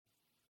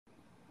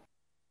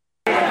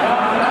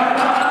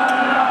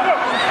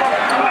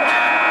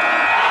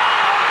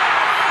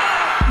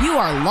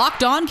are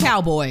Locked On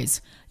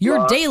Cowboys,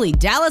 your daily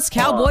Dallas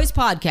Cowboys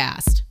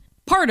podcast.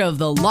 Part of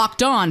the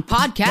Locked On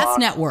Podcast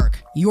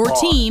Network, your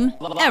team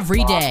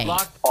every day.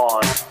 Locked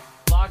on.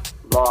 Locked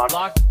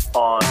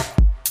on.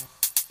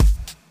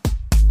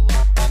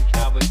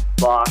 Cowboys.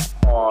 Locked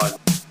on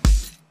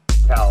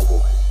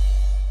Cowboys.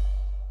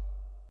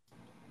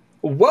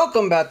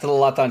 Welcome back to the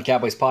Locked On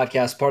Cowboys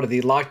podcast, part of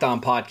the Locked On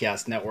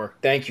Podcast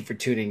Network. Thank you for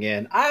tuning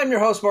in. I am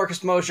your host,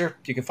 Marcus Mosher.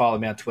 You can follow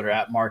me on Twitter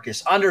at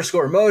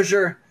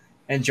Marcus_Mosher.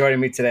 And joining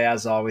me today,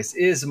 as always,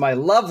 is my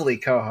lovely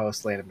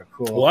co-host, Landon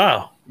McCool.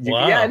 Wow.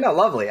 Yeah, no,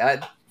 lovely.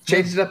 I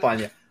changed it up on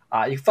you.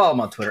 You can follow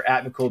him on Twitter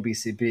at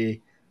McCoolBCB.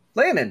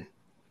 Landon,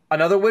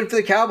 another win for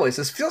the Cowboys.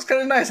 This feels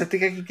kind of nice. I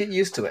think I can get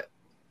used to it.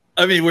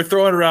 I mean, we're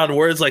throwing around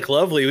words like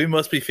lovely. We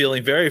must be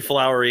feeling very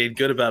flowery and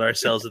good about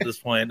ourselves at this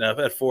point at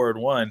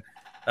 4-1.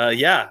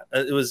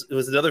 It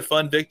was another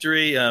fun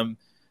victory.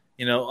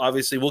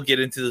 Obviously we'll get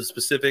into the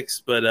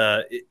specifics,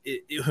 but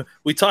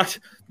we talked,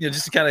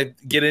 just to kind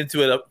of get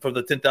into it up from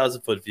the 10,000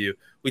 foot view.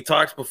 We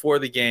talked before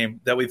the game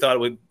that we thought it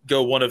would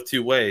go one of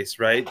two ways,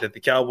 right? That the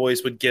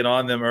Cowboys would get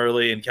on them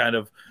early and kind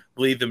of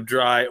bleed them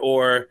dry,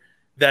 or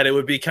that it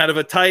would be kind of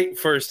a tight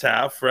first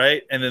half,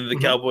 right? And then the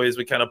Cowboys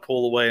would kind of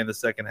pull away in the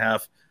second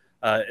half.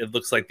 It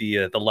looks like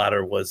the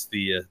latter was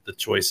the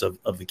choice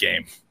of the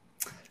game.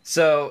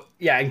 So,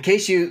 in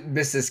case you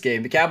missed this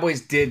game, the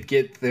Cowboys did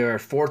get their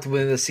fourth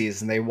win of the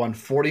season. They won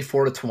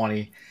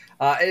 44-20.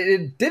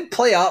 It did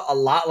play out a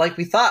lot like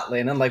we thought,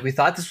 Landon. Like we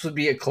thought this would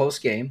be a close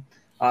game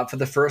for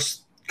the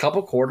first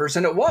couple quarters,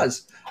 and it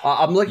was.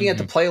 I'm looking at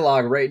the play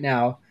log right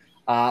now.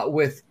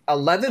 With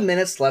 11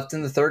 minutes left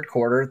in the third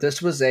quarter,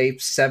 this was a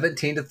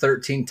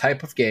 17-13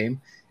 type of game,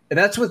 and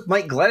that's with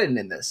Mike Glennon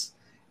in this.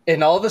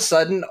 And all of a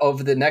sudden,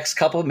 over the next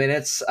couple of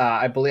minutes,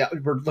 I believe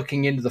we're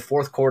looking into the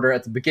fourth quarter.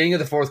 At the beginning of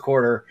the fourth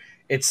quarter,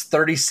 it's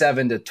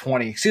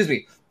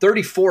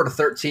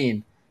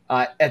 34-13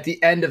 at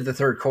the end of the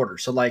third quarter.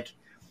 So, I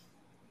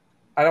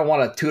don't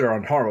want to toot our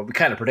own horn, but we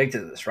kind of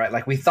predicted this, right?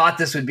 Like, we thought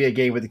this would be a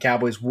game where the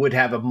Cowboys would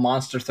have a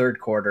monster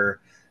third quarter.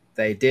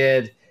 They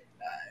did.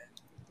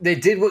 They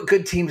did what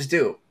good teams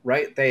do,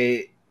 right?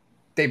 They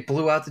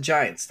blew out the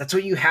Giants. That's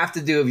what you have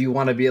to do if you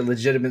want to be a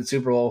legitimate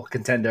Super Bowl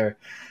contender.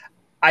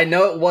 I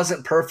know it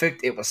wasn't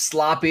perfect. It was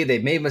sloppy. They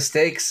made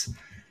mistakes,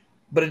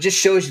 but it just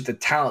shows you the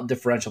talent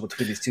differential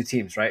between these two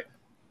teams, right?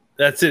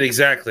 That's it,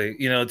 exactly.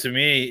 To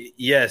me,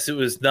 yes, it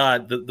was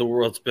not the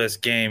world's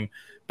best game,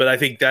 but I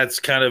think that's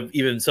kind of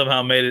even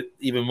somehow made it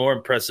even more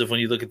impressive when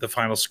you look at the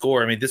final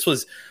score. I mean, this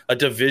was a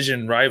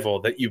division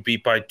rival that you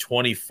beat by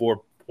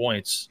 24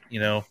 points.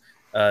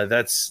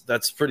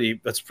 That's pretty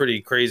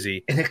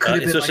crazy. And it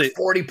could have been like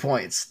 40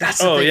 points. That's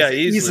the thing. Yeah,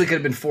 easily could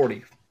have been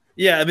 40.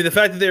 Yeah, I mean, the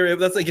fact that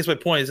that's, I guess my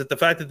point is that the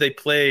fact that they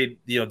played,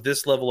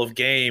 this level of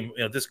game,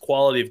 this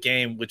quality of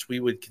game, which we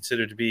would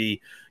consider to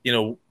be,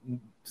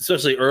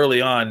 especially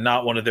early on,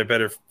 not one of their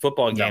better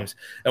football games,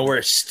 and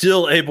we're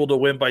still able to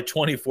win by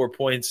 24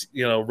 points,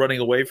 running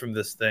away from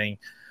this thing.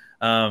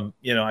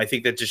 I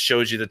think that just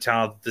shows you the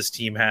talent that this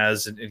team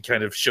has and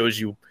kind of shows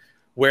you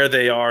where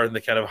they are in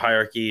the kind of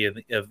hierarchy of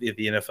the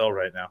NFL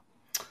right now.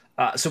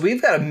 So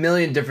we've got a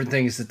million different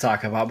things to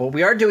talk about, but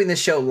we are doing this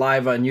show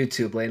live on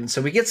YouTube, Landon.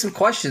 So we get some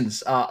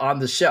questions on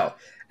the show.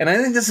 And I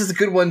think this is a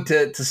good one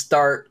to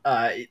start,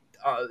 our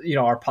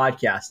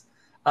podcast.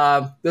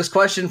 This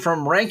question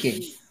from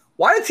Ranking.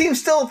 Why do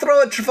teams still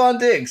throw at Trevon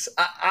Diggs?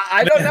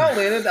 I don't know,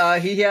 Landon.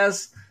 He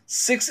has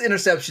 6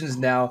 interceptions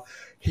now.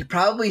 He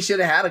probably should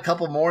have had a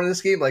couple more in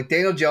this game. Like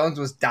Daniel Jones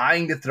was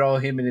dying to throw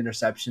him an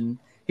interception.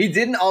 He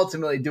didn't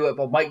ultimately do it,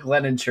 but Mike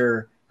Glennon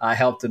sure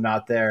helped him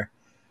out there.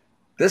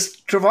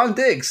 This Trevon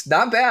Diggs,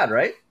 not bad,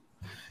 right?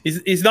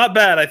 He's not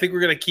bad. I think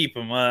we're going to keep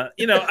him. I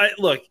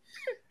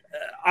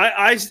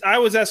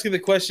was asking the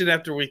question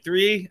after week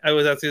 3. I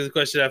was asking the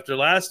question after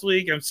last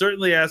week. I'm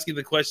certainly asking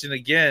the question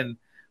again.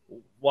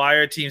 Why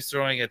are teams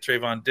throwing at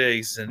Trevon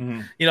Diggs?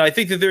 And, I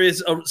think that there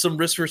is some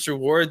risk versus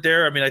reward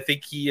there. I mean, I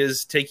think he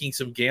is taking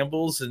some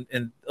gambles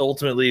and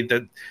ultimately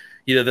that,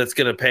 that's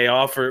going to pay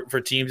off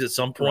for teams at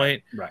some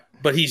point. Right.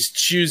 But he's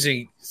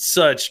choosing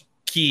such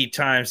key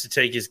times to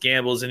take his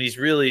gambles, and he's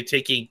really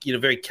taking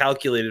very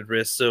calculated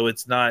risks, so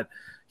it's not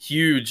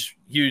huge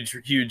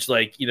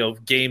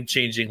game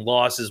changing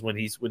losses when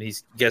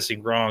he's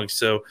guessing wrong.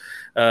 So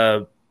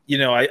I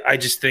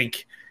just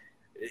think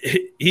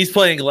he's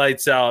playing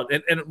lights out,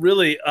 and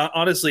really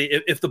honestly,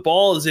 if the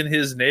ball is in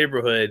his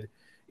neighborhood,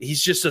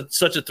 he's just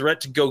such a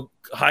threat to go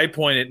high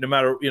point it no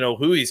matter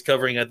who he's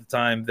covering at the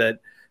time, that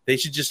they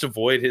should just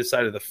avoid his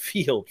side of the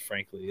field.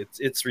 Frankly,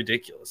 it's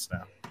ridiculous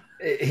now.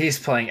 He's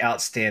playing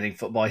outstanding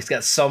football. He's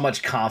got so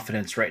much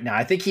confidence right now.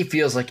 I think he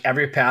feels like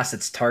every pass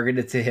that's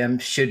targeted to him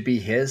should be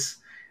his.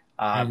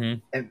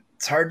 And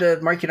it's hard to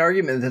make an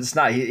argument that it's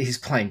not. He's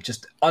playing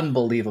just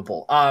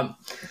unbelievable. All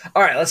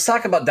right, let's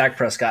talk about Dak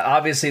Prescott.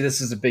 Obviously,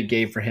 this is a big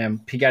game for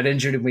him. He got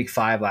injured in week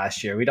 5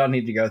 last year. We don't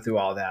need to go through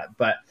all that.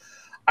 But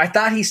I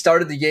thought he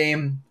started the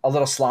game a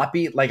little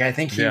sloppy. I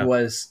think he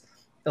was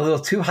a little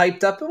too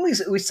hyped up. And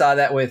we saw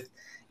that with,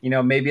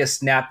 maybe a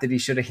snap that he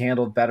should have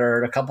handled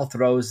better, a couple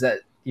throws that,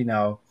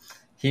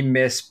 he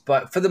missed,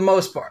 but for the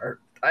most part,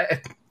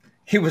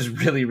 he was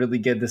really, really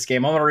good this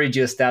game. I'm going to read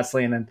you his stats,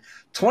 Landon.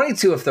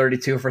 22 of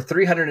 32 for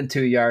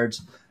 302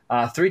 yards,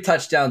 3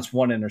 touchdowns,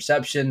 1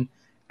 interception,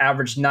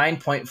 averaged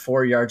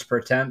 9.4 yards per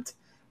attempt.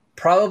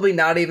 Probably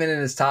not even in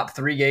his top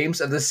 3 games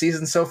of this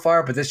season so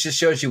far, but this just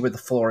shows you where the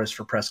floor is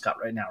for Prescott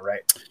right now,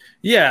 right?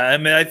 Yeah, I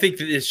mean, I think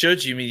that it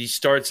shows you. I mean, he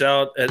starts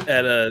out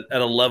at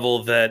a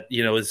level that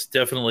is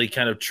definitely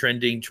kind of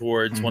trending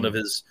towards one of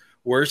his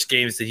worst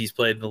games that he's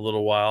played in a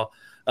little while,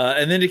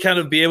 and then to kind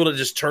of be able to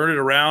just turn it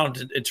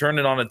around and turn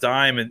it on a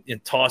dime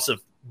and toss a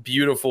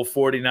beautiful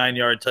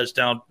 49-yard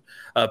touchdown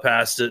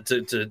pass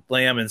to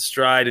Lamb in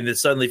stride, and then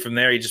suddenly from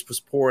there he just was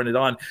pouring it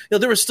on.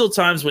 There were still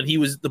times when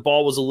the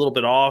ball was a little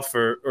bit off,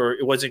 or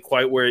it wasn't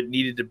quite where it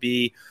needed to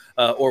be,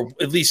 or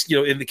at least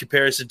in the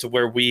comparison to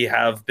where we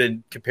have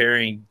been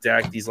comparing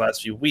Dak these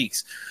last few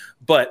weeks.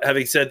 But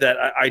having said that,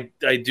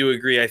 I do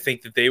agree. I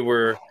think that they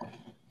were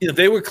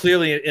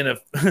clearly in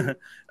a.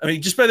 I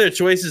mean, just by their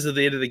choices at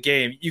the end of the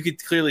game, you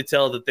could clearly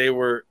tell that they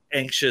were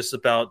anxious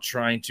about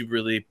trying to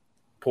really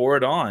pour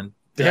it on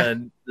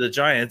the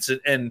Giants,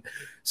 and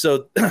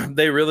so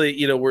they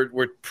really,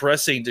 were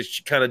pressing to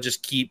kind of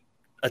just keep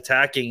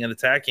attacking,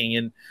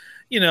 and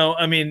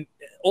I mean,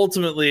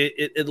 ultimately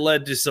it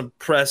led to some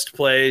pressed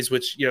plays,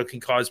 which can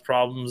cause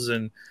problems,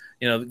 and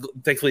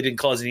thankfully didn't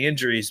cause any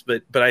injuries.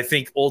 But I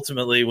think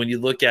ultimately, when you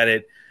look at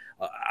it,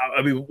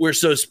 I mean, we're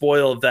so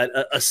spoiled that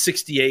a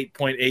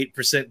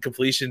 68.8%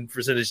 completion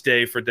percentage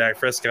day for Dak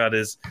Prescott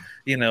is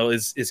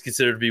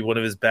considered to be one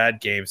of his bad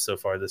games so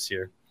far this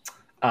year.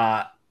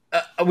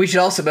 We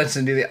should also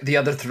mention the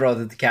other throw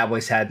that the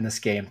Cowboys had in this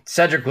game.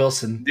 Cedric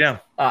Wilson. Yeah.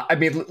 I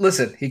mean,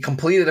 listen, he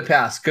completed a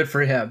pass. Good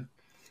for him.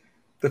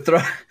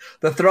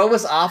 The throw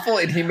was awful,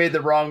 and he made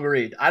the wrong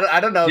read. I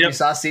don't know if you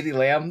saw CeeDee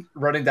Lamb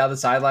running down the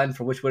sideline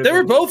for which would have They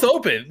were both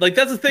open. Like,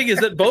 that's the thing, is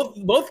that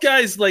both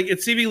guys, like,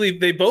 it seemingly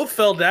they both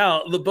fell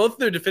down. Both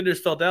their defenders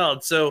fell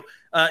down. So,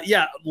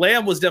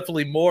 Lamb was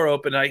definitely more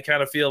open. I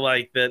kind of feel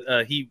like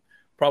that he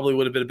probably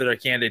would have been a better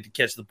candidate to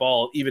catch the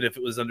ball, even if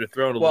it was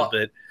underthrown a little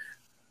bit.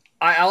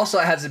 I also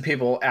had some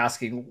people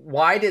asking,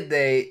 why did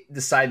they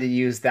decide to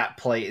use that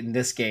play in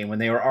this game when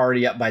they were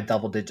already up by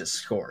double-digit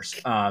scores?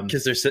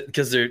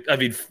 Because they're. I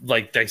mean,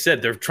 like I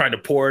said, they're trying to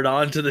pour it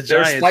on to the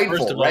Giants. They're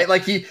spiteful, right?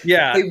 Like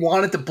they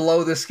wanted to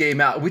blow this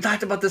game out. We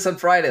talked about this on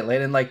Friday,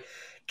 Landon. Like,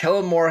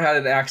 Kellen Moore had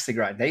an axe to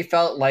grind. They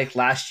felt like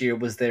last year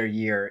was their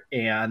year,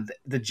 and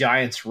the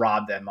Giants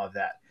robbed them of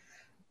that.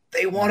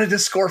 They wanted to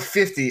score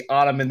 50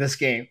 on them in this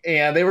game,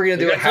 and they were going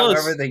to do it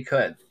however they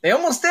could. They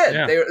almost did.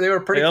 Yeah. They were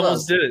pretty close. They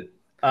almost did it.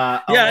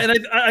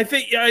 And I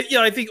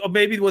think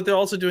maybe what they're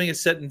also doing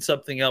is setting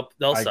something else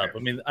up. I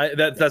mean,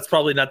 that's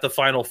probably not the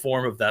final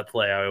form of that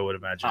play, I would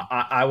imagine.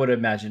 I would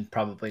imagine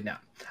probably not.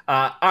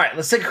 All right,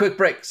 let's take a quick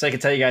break so I can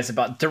tell you guys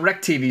about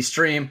DirecTV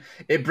Stream.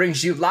 It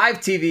brings you live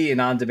TV and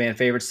on-demand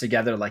favorites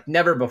together like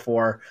never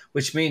before,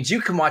 which means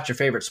you can watch your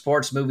favorite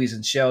sports, movies,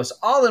 and shows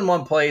all in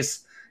one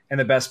place. And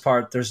the best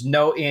part, there's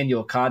no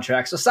annual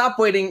contract. So stop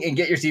waiting and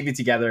get your TV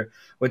together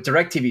with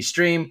DirecTV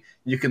Stream.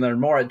 You can learn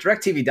more at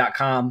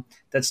directv.com.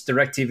 That's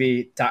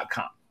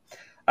directv.com.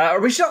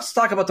 We should also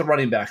talk about the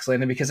running backs,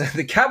 Landon, because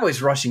the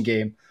Cowboys rushing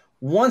game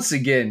once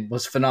again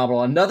was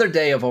phenomenal. Another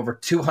day of over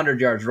 200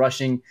 yards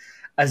rushing.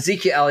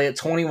 Ezekiel Elliott,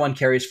 21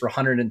 carries for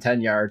 110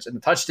 yards and a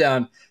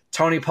touchdown.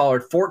 Tony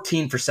Pollard,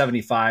 14 for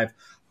 75.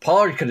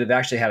 Pollard could have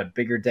actually had a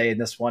bigger day in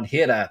this one. He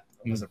had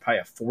probably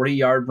a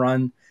 40-yard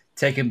run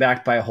taken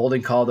back by a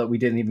holding call that we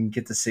didn't even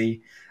get to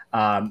see.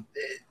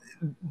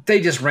 They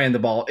just ran the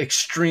ball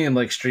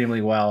extremely, extremely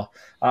well.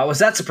 Was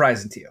that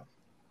surprising to you?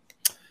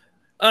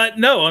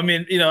 No, I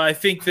mean, I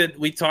think that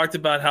we talked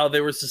about how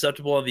they were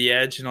susceptible on the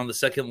edge and on the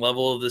second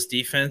level of this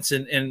defense,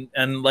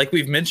 and like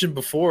we've mentioned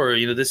before,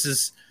 this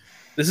is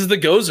the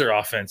Gozer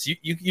offense.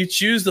 You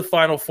choose the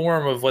final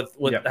form of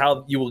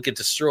how you will get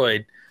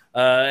destroyed,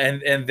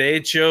 and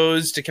they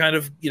chose to kind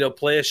of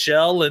play a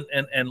shell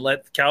and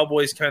let the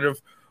Cowboys kind of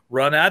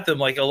run at them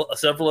like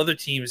several other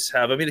teams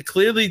have. I mean,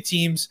 clearly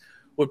teams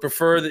would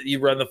prefer that you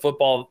run the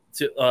football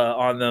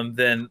on them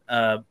than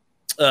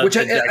which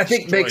I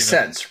think makes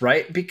sense,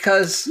 right?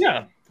 Because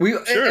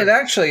and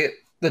actually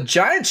the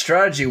Giants'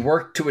 strategy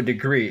worked to a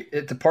degree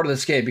at the part of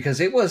this game because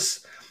it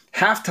was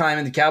halftime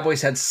and the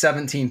Cowboys had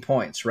 17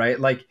 points, right?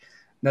 Like,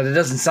 now that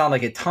doesn't sound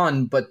like a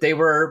ton, but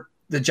the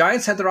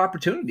Giants had their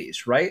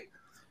opportunities, right?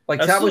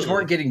 Like, Absolutely. Cowboys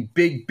weren't getting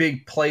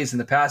big plays in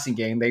the passing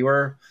game. They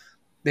were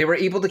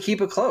able to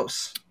keep it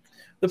close.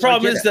 The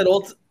problem is that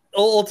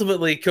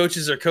ultimately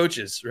coaches are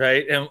coaches,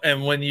 right?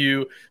 And when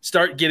you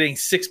start getting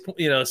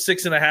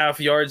 6.5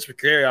 yards per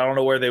carry, I don't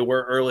know where they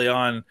were early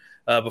on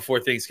before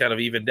things kind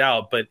of evened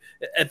out, but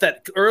at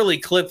that early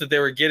clip that they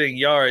were getting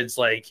yards,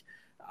 like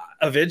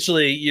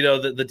eventually,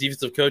 the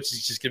defensive coach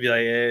is just gonna be like,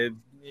 hey,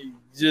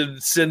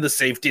 send the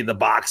safety in the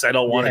box. I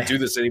don't want to do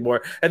this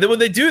anymore. And then when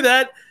they do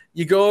that,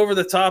 you go over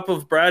the top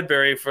of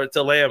Bradbury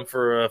to Lamb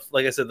for,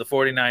 like I said, the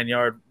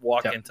 49-yard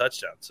walk-in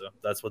touchdown. So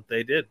that's what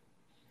they did.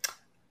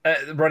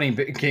 The running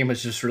game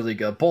was just really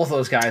good. Both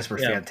those guys were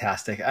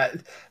fantastic.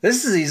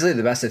 This is easily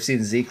the best I've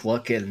seen Zeke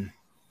look in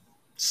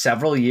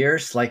several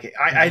years. Like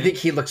I think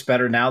he looks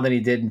better now than he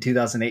did in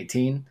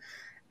 2018.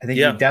 I think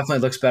he definitely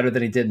looks better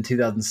than he did in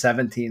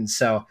 2017.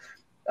 So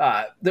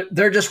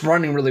they're just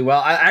running really well.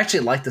 I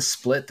actually like the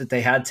split that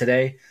they had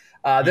today.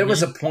 There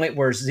was a point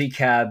where Zeke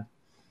had,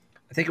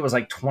 I think it was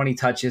like 20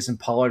 touches and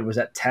Pollard was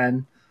at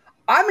 10.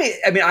 I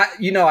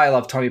mean, I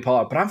love Tony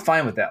Pollard, but I'm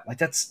fine with that. Like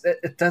that's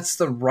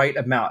the right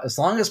amount. As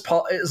long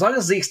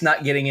as Zeke's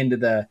not getting into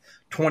the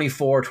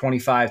 24,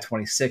 25,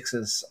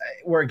 26s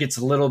where it gets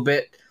a little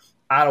bit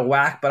out of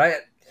whack.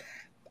 But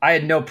I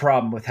had no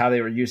problem with how they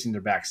were using their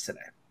backs today.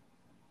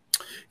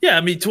 Yeah,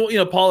 I mean,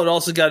 Pollard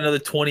also got another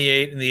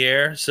 28 in the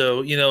air,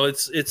 so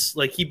it's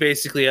like he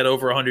basically had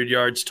over 100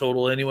 yards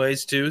total,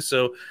 anyways, too.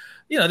 So,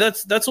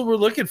 that's what we're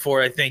looking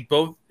for. I think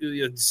both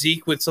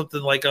Zeke with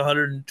something like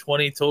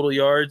 120 total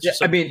yards. Yeah,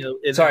 I mean,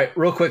 sorry,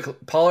 real quick,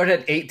 Pollard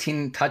had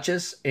 18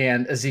 touches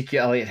and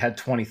Ezekiel Elliott had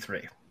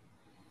 23.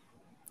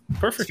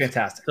 Perfect, it's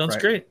fantastic. Sounds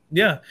right? great.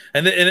 Yeah,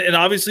 and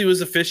obviously it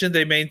was efficient.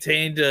 They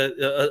maintained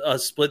a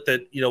split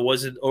that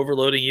wasn't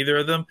overloading either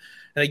of them.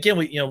 And again,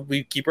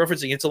 we keep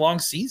referencing it's a long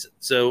season,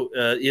 so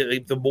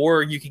the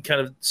more you can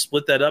kind of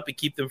split that up and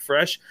keep them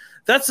fresh.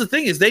 That's the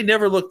thing, is they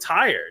never look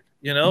tired.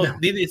 No.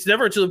 It's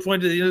never to the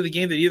point at the end of the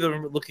game that either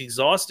of them look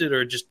exhausted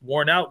or just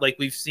worn out, like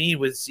we've seen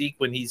with Zeke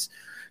when he's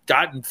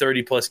gotten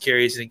 30 plus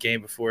carries in a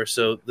game before.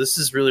 So this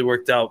has really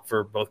worked out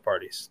for both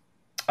parties.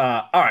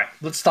 All right,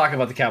 let's talk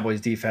about the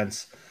Cowboys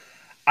defense.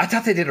 I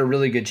thought they did a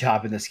really good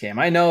job in this game.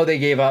 I know they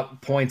gave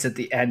up points at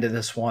the end of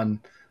this one.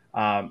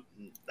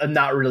 I'm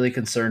not really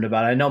concerned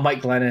about it. I know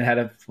Mike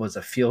Glennon was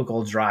a field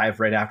goal drive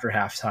right after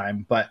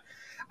halftime, but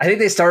I think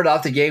they started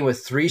off the game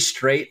with 3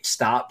 straight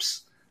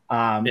stops.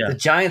 The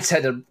Giants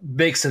had to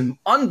make some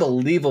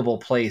unbelievable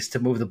plays to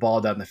move the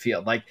ball down the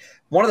field. Like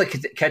one of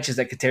the catches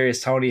that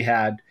Kadarius Toney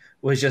had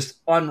was just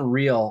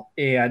unreal,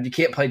 and you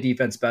can't play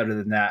defense better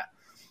than that.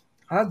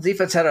 I thought the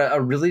defense had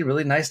a really,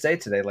 really nice day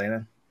today,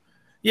 Landon.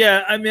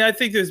 Yeah, I mean, I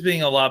think there's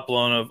being a lot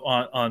blown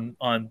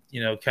on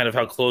kind of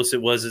how close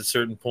it was at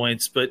certain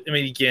points. But I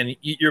mean, again,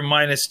 you're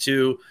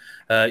 -2.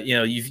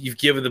 You've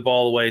given the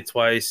ball away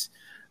twice.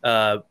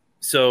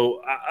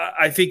 So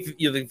I think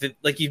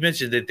like you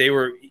mentioned that they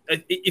were.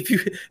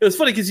 It was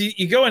funny because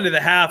you go into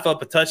the half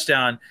up a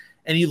touchdown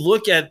and you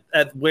look at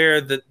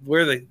where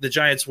the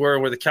Giants were,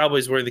 where the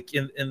Cowboys were,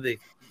 and the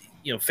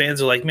fans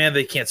are like, man,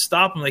 they can't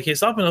stop them. They can't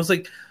stop them. And I was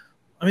like,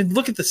 I mean,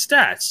 look at the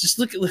stats. Just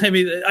look. I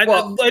mean, I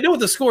know what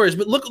the score is,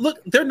 but look.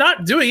 They're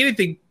not doing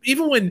anything.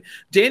 Even when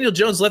Daniel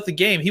Jones left the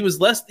game, he was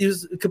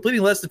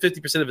completing less than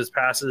 50% of his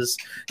passes.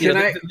 Can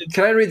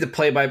I read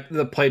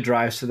the play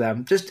drives to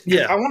them?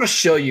 I want to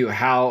show you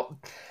how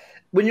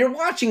when you're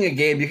watching a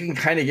game, you can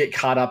kind of get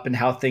caught up in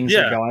how things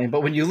are going.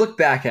 But when you look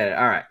back at it,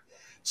 all right.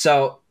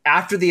 So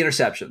after the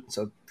interception,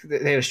 so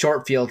they had a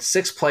short field,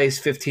 6 plays,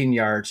 15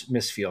 yards,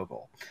 missed field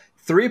goal.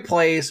 3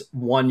 plays,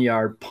 1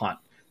 yard punt.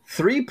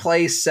 3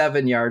 plays,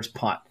 7 yards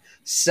punt.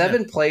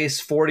 7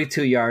 plays,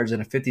 42 yards,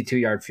 and a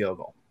 52-yard field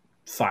goal.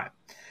 Fine.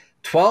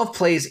 12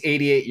 plays,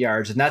 88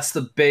 yards, and that's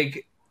the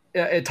big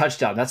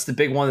touchdown. That's the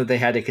big one that they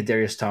had to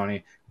Kadarius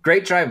Toney.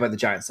 Great drive by the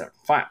Giants there.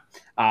 Fine.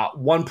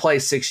 1 play,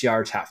 6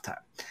 yards, halftime.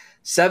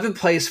 7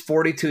 plays,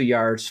 42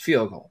 yards,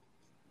 field goal.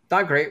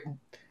 Not great.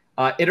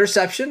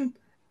 Interception,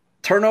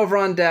 turnover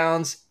on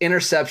downs,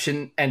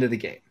 interception, end of the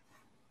game.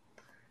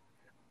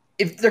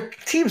 If their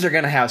teams are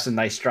going to have some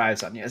nice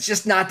drives on you, it's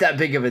just not that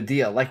big of a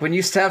deal. Like when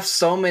you have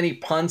so many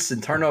punts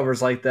and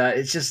turnovers like that,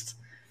 it's just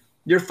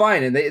you're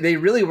fine. And they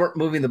really weren't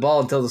moving the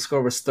ball until the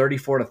score was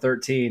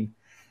 34-13.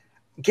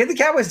 Give the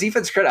Cowboys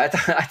defense credit.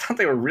 I thought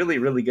they were really,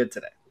 really good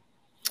today.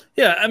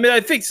 Yeah, I mean, I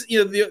think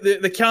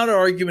the counter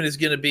argument is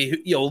going to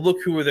be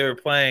look who they were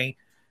playing.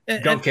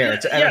 Don't care.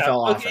 It's an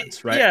NFL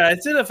offense, right? Yeah,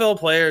 it's NFL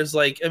players.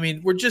 Like, I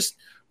mean, we're just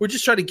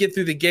trying to get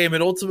through the game,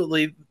 and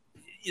ultimately,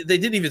 they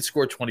didn't even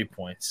score 20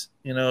 points.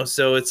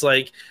 So it's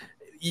like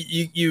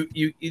they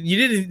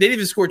didn't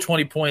even score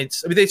 20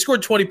 points. I mean, they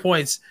scored 20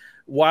 points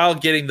while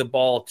getting the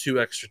ball 2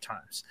 extra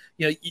times.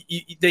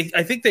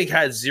 I think they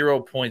had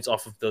 0 points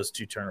off of those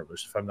 2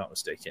 turnovers, if I'm not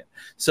mistaken.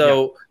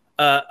 So,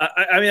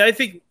 I mean, I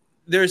think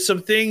there's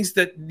some things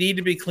that need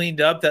to be cleaned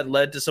up that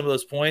led to some of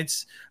those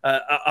points.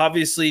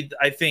 Obviously,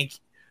 I think,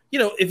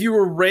 if you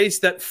erase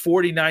that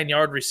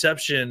 49-yard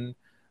reception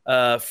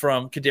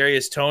from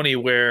Kadarius Toney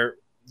where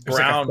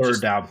Brown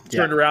just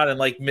turned around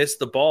and missed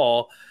the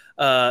ball,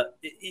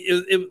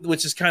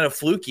 which is kind of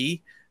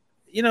fluky.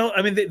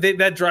 I mean,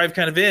 that drive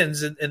kind of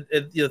ends, and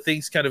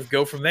things kind of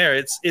go from there.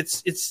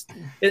 It's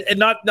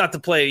not to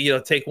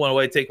play, take one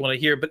away, take one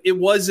here, but it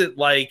wasn't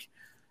like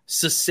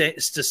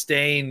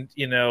sustained.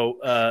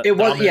 It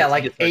was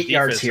like 8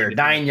 yards here,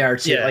 9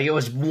 yards here. Like it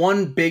was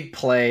one big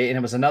play, and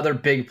it was another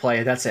big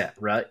play. That's it,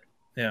 right?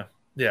 Yeah.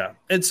 Yeah.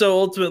 And so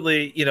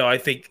ultimately, I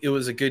think it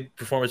was a good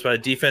performance by the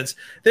defense.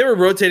 They were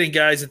rotating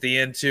guys at the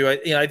end too.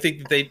 I think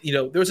that they,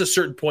 there was a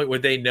certain point where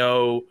they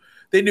knew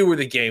where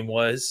the game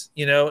was,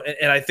 and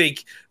I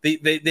think they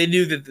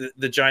knew that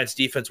the Giants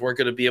defense weren't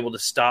going to be able to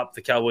stop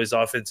the Cowboys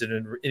offense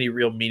in any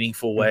real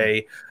meaningful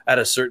way at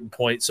a certain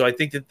point. So I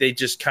think that they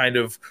just kind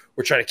of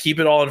were trying to keep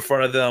it all in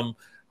front of them,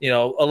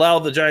 allow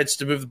the Giants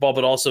to move the ball,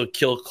 but also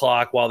kill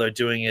clock while they're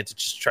doing it to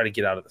just try to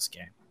get out of this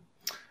game.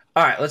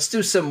 All right, let's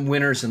do some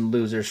winners and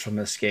losers from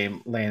this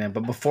game, Landon.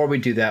 But before we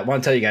do that, I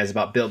want to tell you guys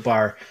about Built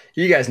Bar.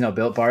 You guys know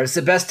Built Bar. It's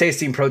the best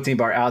tasting protein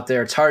bar out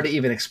there. It's hard to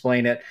even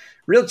explain it.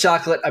 Real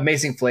chocolate,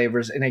 amazing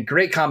flavors, and a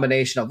great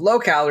combination of low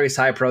calories,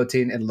 high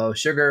protein, and low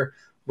sugar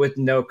with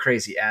no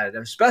crazy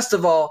additives. Best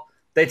of all,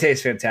 they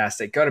taste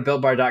fantastic. Go to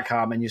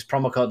BuiltBar.com and use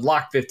promo code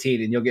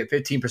LOCK15 and you'll get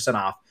 15%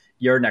 off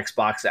your next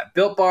box at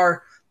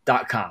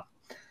BuiltBar.com.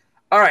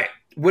 All right,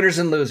 winners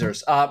and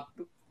losers.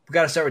 We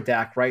got to start with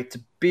Dak, right?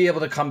 To be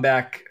able to come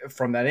back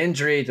from that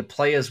injury, to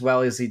play as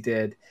well as he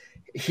did,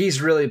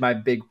 he's really my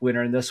big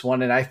winner in this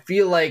one. And I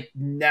feel like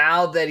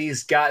now that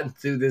he's gotten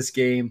through this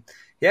game,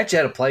 he actually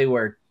had a play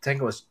where I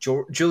think it was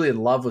Julian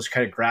Love was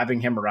kind of grabbing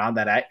him around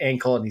that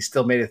ankle and he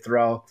still made a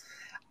throw.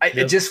 I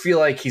just feel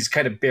like he's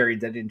kind of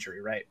buried that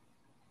injury, right?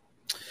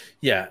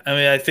 Yeah, I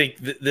mean, I think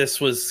this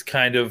was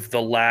kind of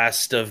the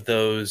last of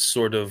those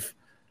sort of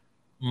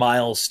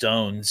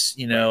milestones,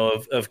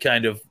 of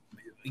kind of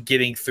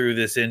getting through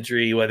this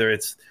injury, whether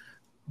it's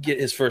get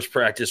his first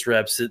practice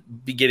reps,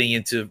 be getting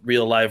into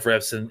real live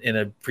reps in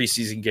a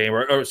preseason game,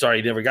 or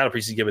sorry, he never got a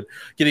preseason game, but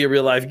getting a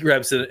real live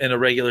reps in a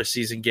regular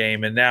season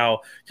game, and now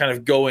kind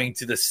of going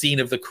to the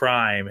scene of the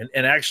crime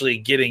and actually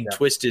getting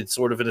twisted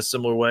sort of in a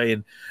similar way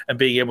and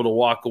being able to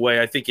walk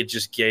away. I think it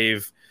just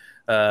gave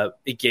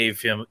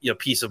him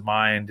peace of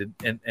mind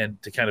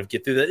and to kind of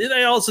get through that. And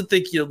I also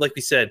think, like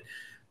we said,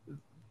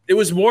 it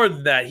was more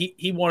than that.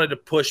 He wanted to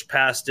push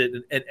past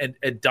it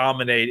and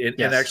dominate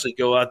and actually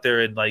go out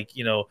there and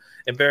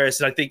embarrass.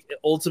 And I think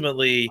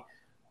ultimately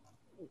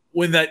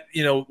when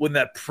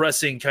that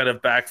pressing kind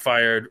of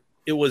backfired,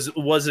 it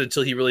wasn't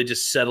until he really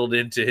just settled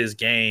into his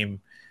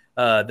game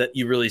that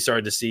you really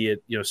started to see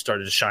it,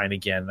 started to shine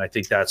again. And I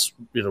think that's,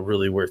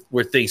 really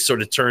where things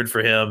sort of turned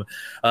for him.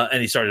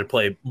 And he started to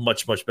play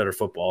much, much better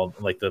football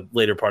like the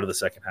later part of the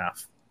second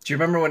half. Do you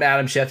remember when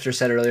Adam Schefter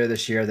said earlier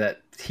this year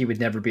that he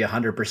would never be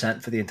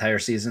 100% for the entire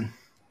season?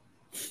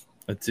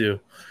 I do.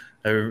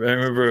 I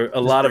remember a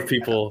lot of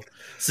people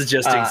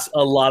suggesting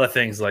a lot of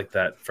things like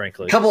that,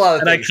 frankly. A couple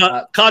other things. And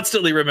I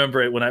constantly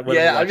remember it when I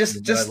I'm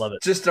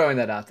just throwing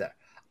that out there.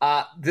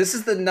 This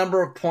is the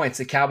number of points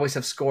the Cowboys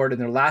have scored in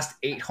their last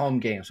 8 home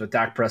games with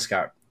Dak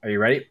Prescott. Are you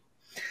ready?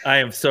 I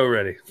am so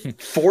ready.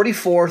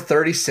 44,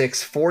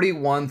 36,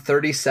 41,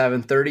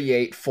 37,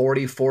 38,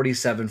 40,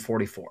 47,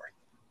 44.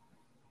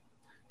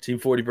 Team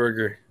 40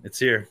 Burger. It's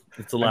here.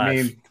 It's alive. I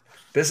mean,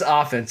 this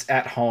offense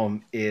at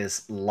home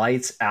is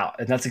lights out.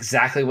 And that's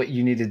exactly what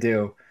you need to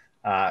do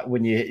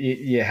when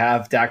you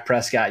have Dak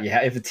Prescott. You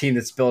have a team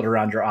that's built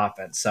around your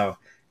offense. So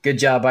good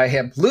job by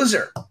him.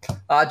 Loser,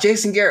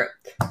 Jason Garrett.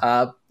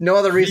 No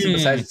other reason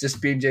besides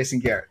just being Jason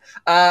Garrett.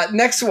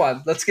 Next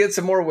one. Let's get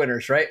some more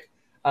winners, right?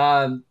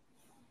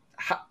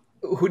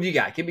 Who do you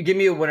got? Give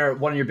me a winner,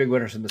 one of your big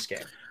winners in this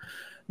game.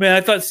 Man,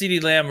 I thought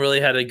CeeDee Lamb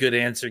really had a good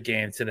answer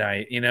game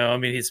tonight.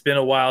 It's been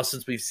a while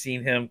since we've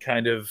seen him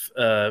kind of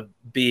have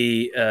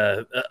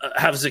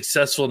a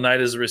successful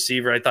night as a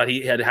receiver. I thought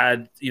he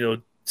had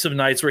some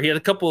nights where he had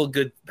a couple of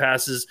good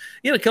passes.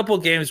 He had a couple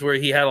of games where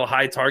he had a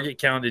high target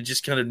count and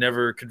just kind of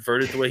never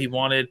converted the way he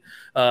wanted.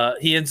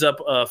 He ends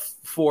up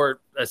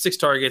 6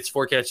 targets,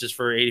 4 catches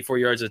for 84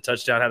 yards and a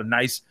touchdown. Had a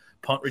nice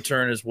punt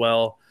return as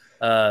well.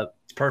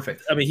 It's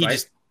perfect. I mean, he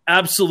just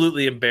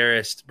absolutely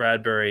embarrassed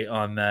Bradbury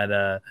on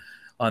that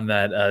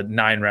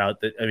 9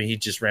 route. He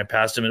just ran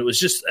past him, and it was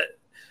just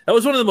that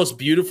was one of the most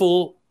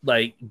beautiful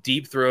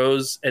deep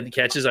throws and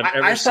catches I've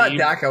ever seen. I thought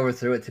Dak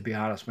overthrew it, to be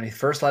honest, when he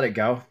first let it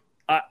go.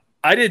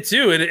 I did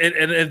too,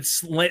 and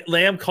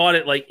Lamb caught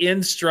it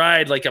in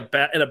stride,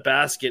 in a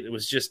basket. It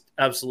was just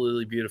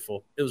absolutely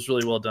beautiful. It was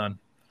really well done.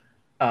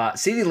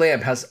 CeeDee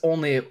Lamb has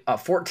only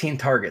 14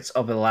 targets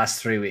over the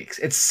last 3 weeks.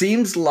 It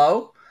seems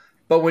low,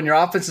 but when your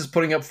offense is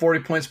putting up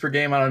 40 points per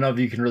game, I don't know if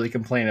you can really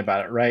complain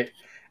about it, right?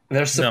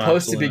 They're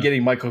supposed to be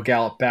getting Michael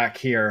Gallup back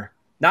here,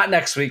 not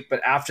next week,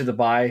 but after the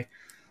bye.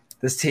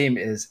 This team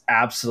is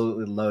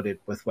absolutely loaded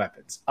with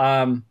weapons.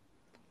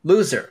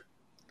 Loser.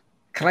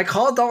 Can I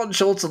call Dalton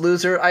Schultz a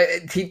loser?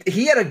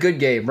 He had a good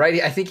game, right?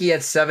 I think he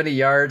had 70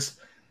 yards,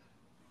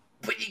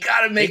 but you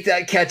got to make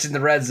that catch in the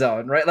red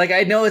zone, right?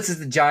 I know it's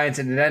the Giants,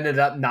 and it ended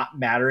up not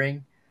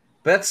mattering,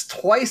 but that's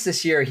twice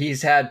this year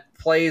he's had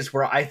plays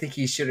where I think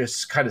he should have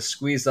kind of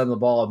squeezed on the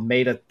ball and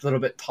made a little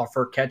bit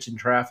tougher catch in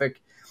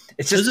traffic.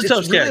 It's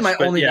really my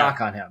only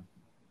knock on him.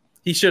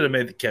 He should have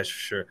made the catch for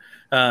sure.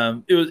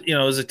 It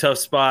was a tough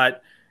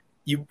spot.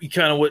 You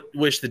kind of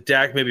wish that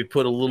Dak maybe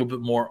put a little bit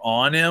more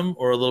on him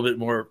or a little bit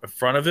more in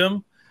front of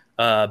him.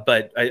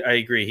 But I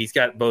agree. He's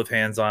got both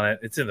hands on it.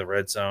 It's in the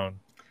red zone.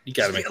 You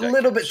got to make a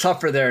little bit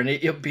tougher there, and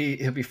he'll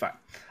be fine.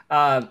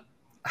 How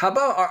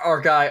about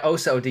our guy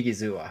Osa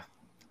Odigizua?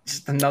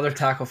 Just another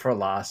tackle for a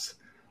loss.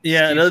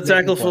 Yeah, another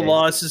tackle for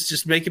loss is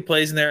just making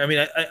plays in there. I mean,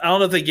 I don't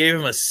know if they gave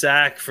him a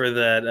sack for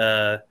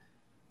that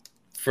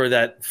for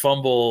that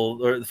fumble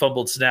or the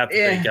fumbled snap that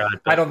they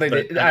got. I don't think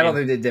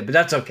they did, but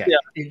that's okay. Yeah,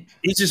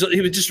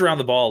 he was just around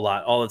the ball a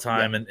lot all the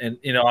time, and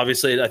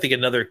obviously I think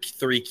another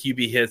 3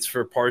 QB hits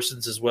for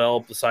Parsons as well.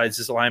 Besides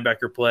his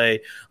linebacker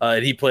play,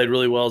 and he played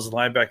really well as a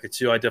linebacker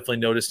too. I definitely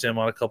noticed him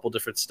on a couple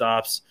different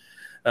stops.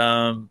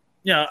 I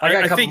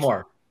got a couple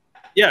more.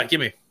 Yeah,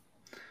 give me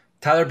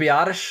Tyler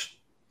Biadasz,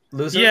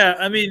 loser. Yeah,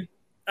 I mean.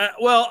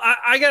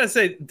 I gotta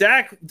say,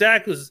 Dak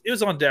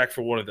was on Dak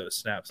for one of those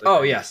snaps.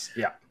 Yes,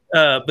 yeah.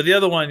 But the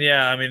other one,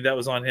 I mean, that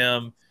was on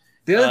him.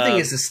 The other thing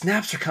is the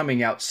snaps are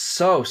coming out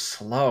so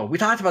slow. We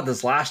talked about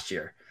this last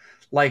year.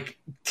 Like,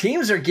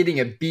 teams are getting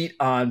a beat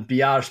on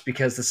Biadasz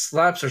because the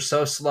snaps are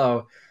so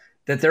slow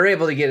that they're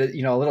able to get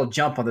a little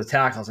jump on the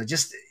tackles. It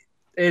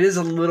is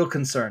a little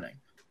concerning.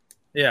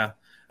 Yeah,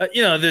 I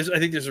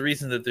think there's a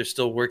reason that they're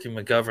still working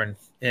McGovern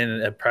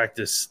at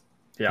practice.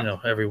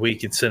 Every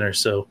week at center.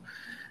 So.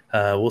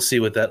 We'll see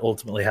what that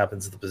ultimately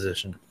happens at the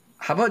position.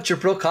 How about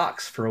Jabril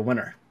Cox for a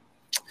winner?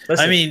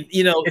 Listen, I mean,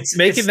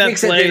 making that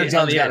play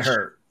on the got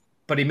hurt,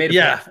 but he made a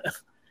play.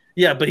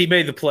 Yeah, but he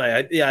made the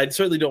play. I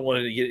certainly don't want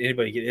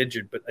anybody to get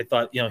injured, but I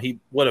thought,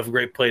 what a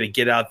great play to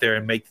get out there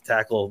and make the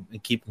tackle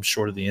and keep him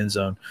short of the end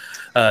zone.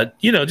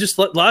 Just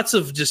lots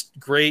of just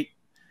great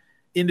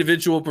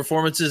individual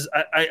performances.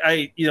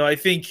 I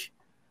think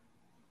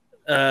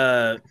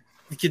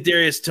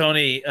Kadarius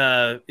Toney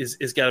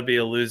is got to be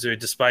a loser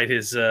despite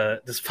his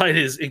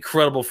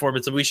incredible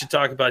performance. And we should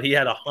talk about he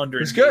had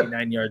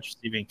 189 yards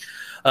receiving,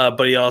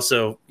 but he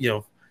also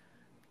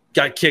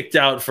got kicked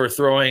out for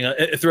throwing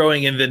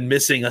and then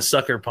missing a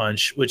sucker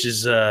punch, which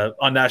is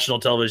on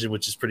national television,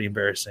 which is pretty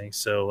embarrassing.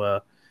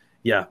 So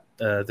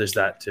there's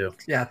that too.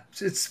 Yeah,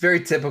 it's very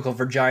typical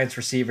for Giants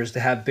receivers to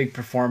have big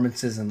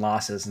performances and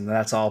losses, and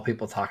that's all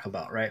people talk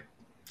about, right?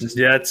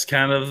 It's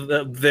kind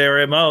of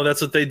their MO.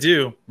 That's what they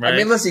do, right? I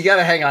mean, listen, you got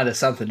to hang on to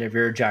something if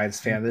you're a Giants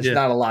fan. There's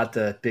not a lot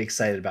to be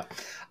excited about.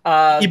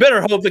 You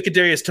better hope that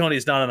Kadarius Toney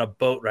is not on a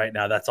boat right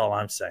now. That's all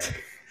I'm saying.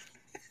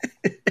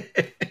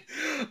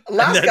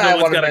 Last guy I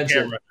want to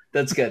mention.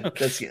 That's good.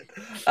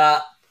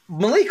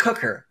 Malik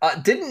Hooker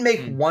didn't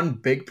make one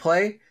big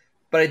play,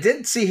 but I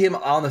did see him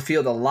on the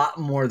field a lot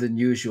more than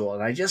usual.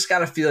 And I just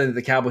got a feeling that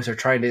the Cowboys are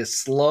trying to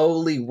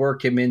slowly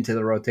work him into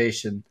the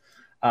rotation.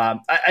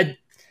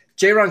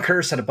 Jaron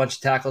Curse had a bunch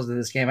of tackles in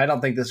this game. I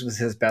don't think this was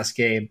his best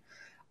game.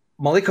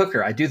 Malik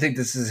Hooker, I do think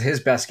this is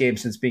his best game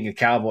since being a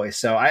Cowboy.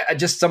 So I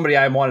just somebody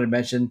I wanted to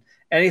mention.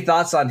 Any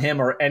thoughts on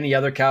him or any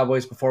other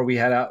Cowboys before we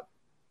head out?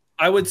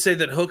 I would say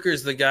that Hooker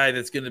is the guy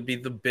that's going to be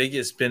the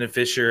biggest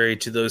beneficiary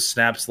to those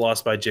snaps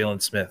lost by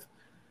Jalen Smith,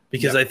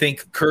 because I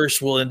think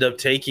Curse will end up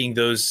taking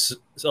a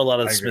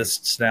lot of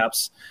Smith's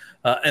snaps.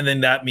 And then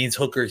that means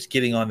Hooker's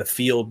getting on the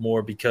field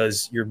more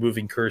because you're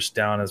moving Curse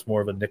down as more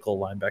of a nickel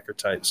linebacker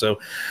type. So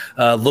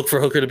look for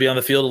Hooker to be on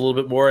the field a little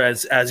bit more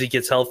as he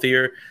gets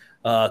healthier.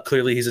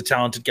 Clearly he's a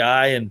talented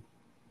guy, and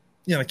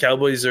the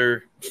Cowboys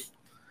are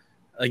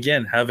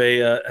again have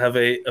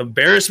a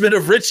embarrassment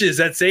of riches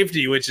at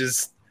safety, which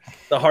is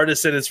the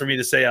hardest sentence for me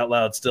to say out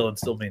loud still and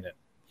still mean it.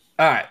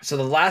 All right. So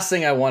the last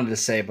thing I wanted to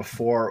say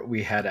before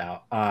we head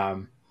out,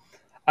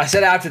 I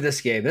said after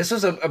this game, this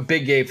was a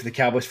big game for the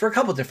Cowboys for a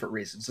couple different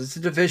reasons. It's a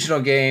divisional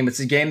game.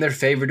 It's a game they're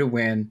favored to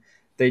win.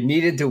 They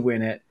needed to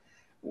win it.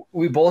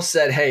 We both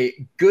said,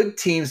 hey, good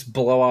teams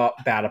blow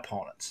out bad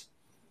opponents.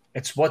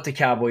 It's what the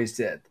Cowboys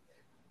did.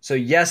 So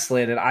yes,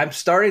 Landon, I'm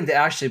starting to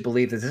actually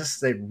believe that this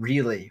is a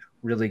really,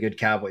 really good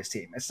Cowboys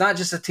team. It's not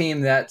just a team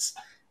that's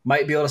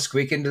might be able to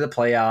squeak into the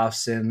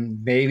playoffs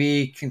and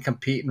maybe can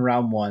compete in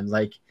round one.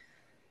 Like,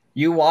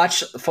 you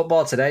watch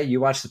football today,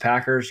 you watch the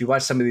Packers, you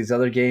watch some of these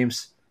other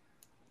games,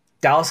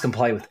 Dallas can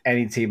play with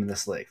any team in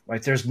this league.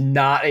 Like, there's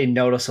not a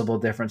noticeable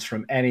difference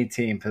from any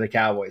team for the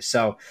Cowboys.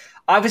 So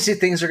obviously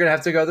things are going to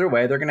have to go their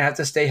way. They're going to have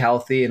to stay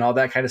healthy and all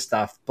that kind of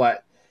stuff.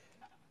 But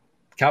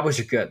Cowboys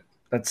are good.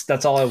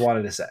 That's all I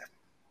wanted to say.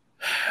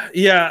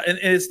 Yeah, and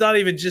it's not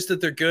even just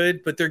that they're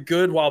good, but they're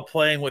good while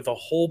playing with a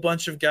whole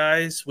bunch of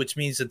guys, which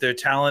means that their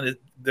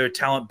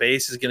talent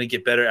base is going to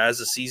get better as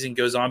the season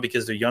goes on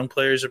because their young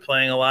players are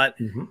playing a lot,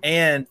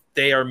 and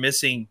they are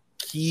missing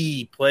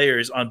key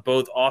players on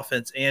both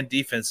offense and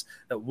defense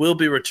that will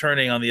be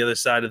returning on the other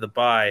side of the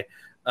bye.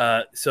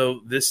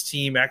 So this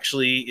team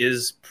actually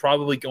is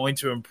probably going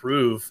to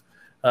improve,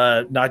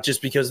 not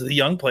just because of the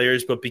young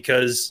players, but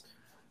because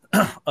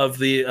of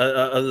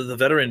the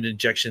veteran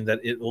injection that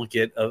it will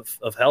get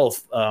of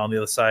health on the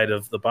other side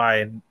of the bye.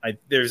 And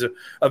there's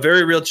a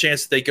very real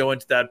chance that they go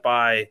into that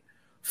bye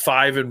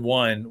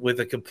 5-1 with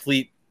a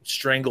complete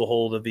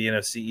stranglehold of the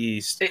NFC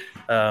East.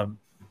 And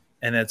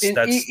that's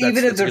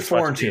even if they're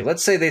 4-2,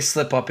 let's say they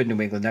slip up in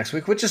New England next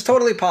week, which is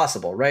totally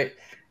possible, right?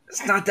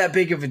 It's not that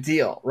big of a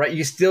deal, right?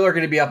 You still are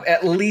going to be up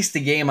at least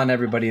a game on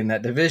everybody in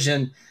that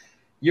division.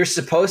 You're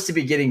supposed to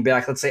be getting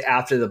back, let's say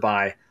after the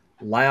bye,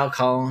 Lyle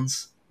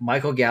Collins,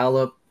 Michael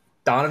Gallup,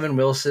 Donovan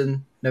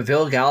Wilson,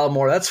 Neville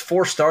Gallimore. That's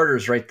 4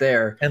 starters right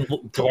there. And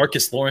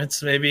DeMarcus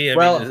Lawrence, maybe.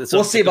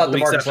 We'll see about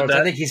DeMarcus Lawrence.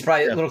 I think he's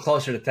probably a little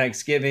closer to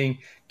Thanksgiving.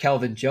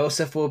 Kelvin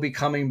Joseph will be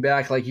coming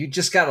back. Like, you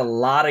just got a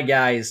lot of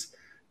guys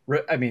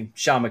I mean,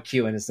 Sean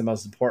McEwen is the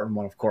most important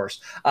one, of course.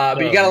 But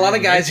you got a lot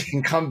of guys who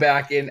can come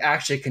back and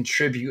actually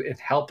contribute and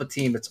help a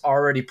team that's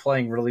already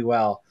playing really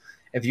well.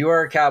 If you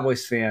are a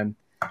Cowboys fan,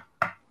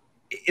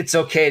 it's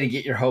okay to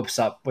get your hopes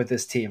up with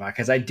this team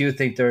because I do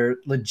think they're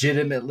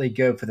legitimately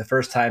good for the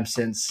first time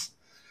since,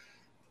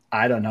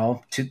 I don't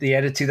know, to the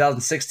end of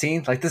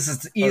 2016. Like, this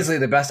is easily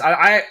the best.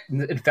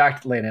 In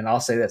fact, Landon,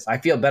 I'll say this. I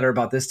feel better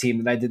about this team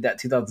than I did that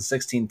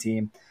 2016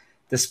 team,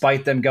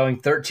 despite them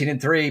going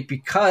 13-3,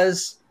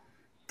 because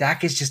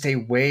Dak is just a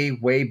way,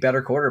 way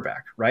better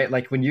quarterback, right?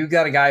 Like, when you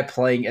got a guy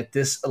playing at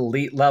this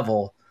elite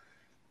level,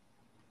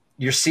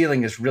 your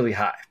ceiling is really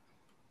high.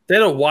 They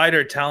had a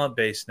wider talent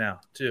base now,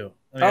 too.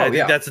 I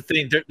think that's the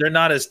thing. They're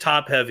not as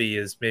top heavy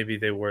as maybe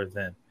they were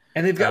then.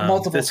 And they've got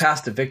multiple paths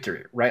to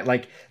victory, right?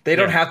 Like, they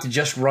don't have to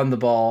just run the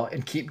ball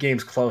and keep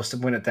games close to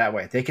win it that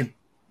way. They can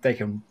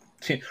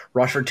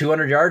rush for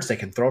 200 yards. They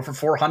can throw for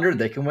 400.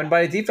 They can win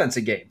by a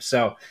defensive game.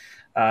 So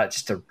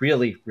just a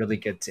really, really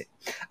good team.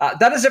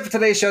 That is it for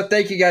today's show.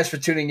 Thank you guys for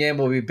tuning in.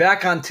 We'll be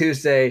back on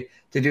Tuesday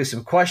to do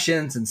some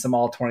questions and some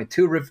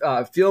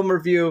All-22 film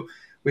review.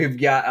 We've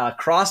got a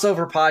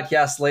crossover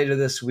podcast later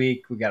this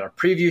week. We got a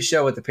preview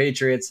show with the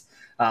Patriots.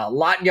 A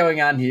lot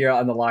going on here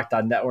on the Locked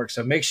On Network,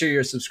 so make sure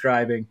you're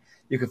subscribing.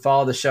 You can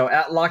follow the show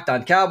at Locked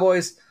On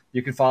Cowboys.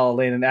 You can follow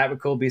Landon at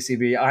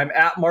McCoolBCB. I'm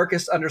at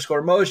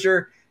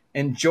Marcus_Mosier.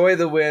 Enjoy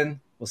the win.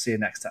 We'll see you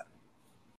next time.